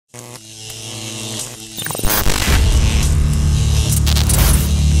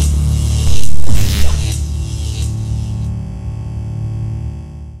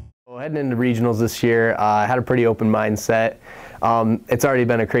heading into regionals this year, I had a pretty open mindset. It's already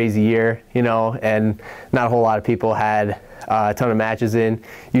been a crazy year, you know, and not a whole lot of people had a ton of matches in.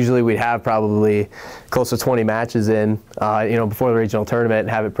 Usually we'd have probably close to 20 matches in, you know, before the regional tournament and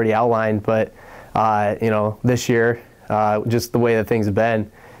have it pretty outlined. But, you know, this year, just the way that things have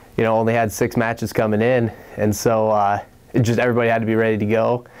been, you know, only had 6 matches coming in. And so everybody had to be ready to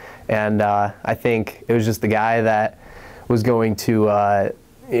go. And I think it was just the guy that was going to,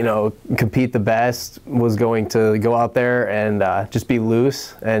 you know, compete the best, was going to go out there and just be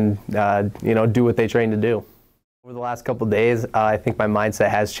loose and, you know, do what they trained to do. Over the last couple of days, I think my mindset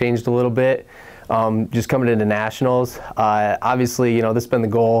has changed a little bit. Just coming into nationals, obviously, you know, this has been the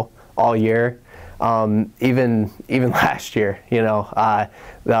goal all year. Even last year, you know,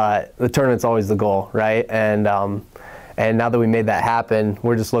 the tournament's always the goal, right? And now that we made that happen,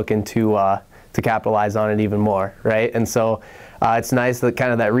 we're just looking to capitalize on it even more, right? And so it's nice that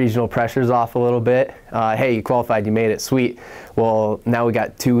kind of that regional pressure's off a little bit. Hey, you qualified, you made it, sweet. Well, now we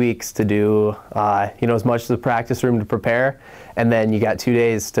got 2 weeks to do, you know, as much as the practice room to prepare, and then you got 2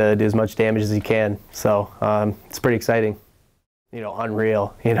 days to do as much damage as you can. So it's pretty exciting. You know,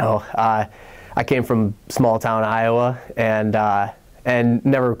 unreal. You know, I came from small town Iowa and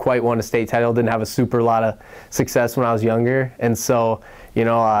never quite won a state title. Didn't have a super lot of success when I was younger, and so you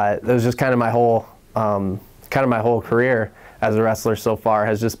know, that was just kind of my whole career as a wrestler so far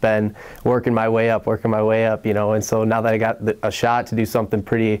has just been working my way up, you know. And so now that I got a shot to do something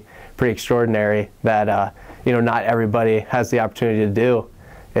pretty extraordinary that you know, not everybody has the opportunity to do,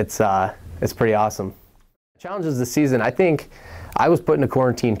 it's pretty awesome. Challenges this season, I think I was put into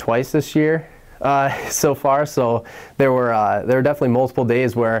quarantine twice this year. So far, so there were definitely multiple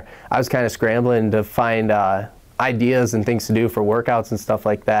days where I was kind of scrambling to find ideas and things to do for workouts and stuff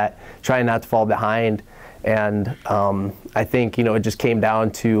like that, trying not to fall behind. And I think, you know, it just came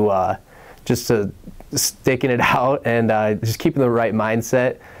down to just to sticking it out and just keeping the right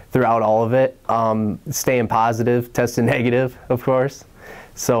mindset throughout all of it, staying positive, testing negative, of course.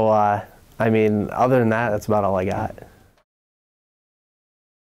 So I mean, other than that, that's about all I got.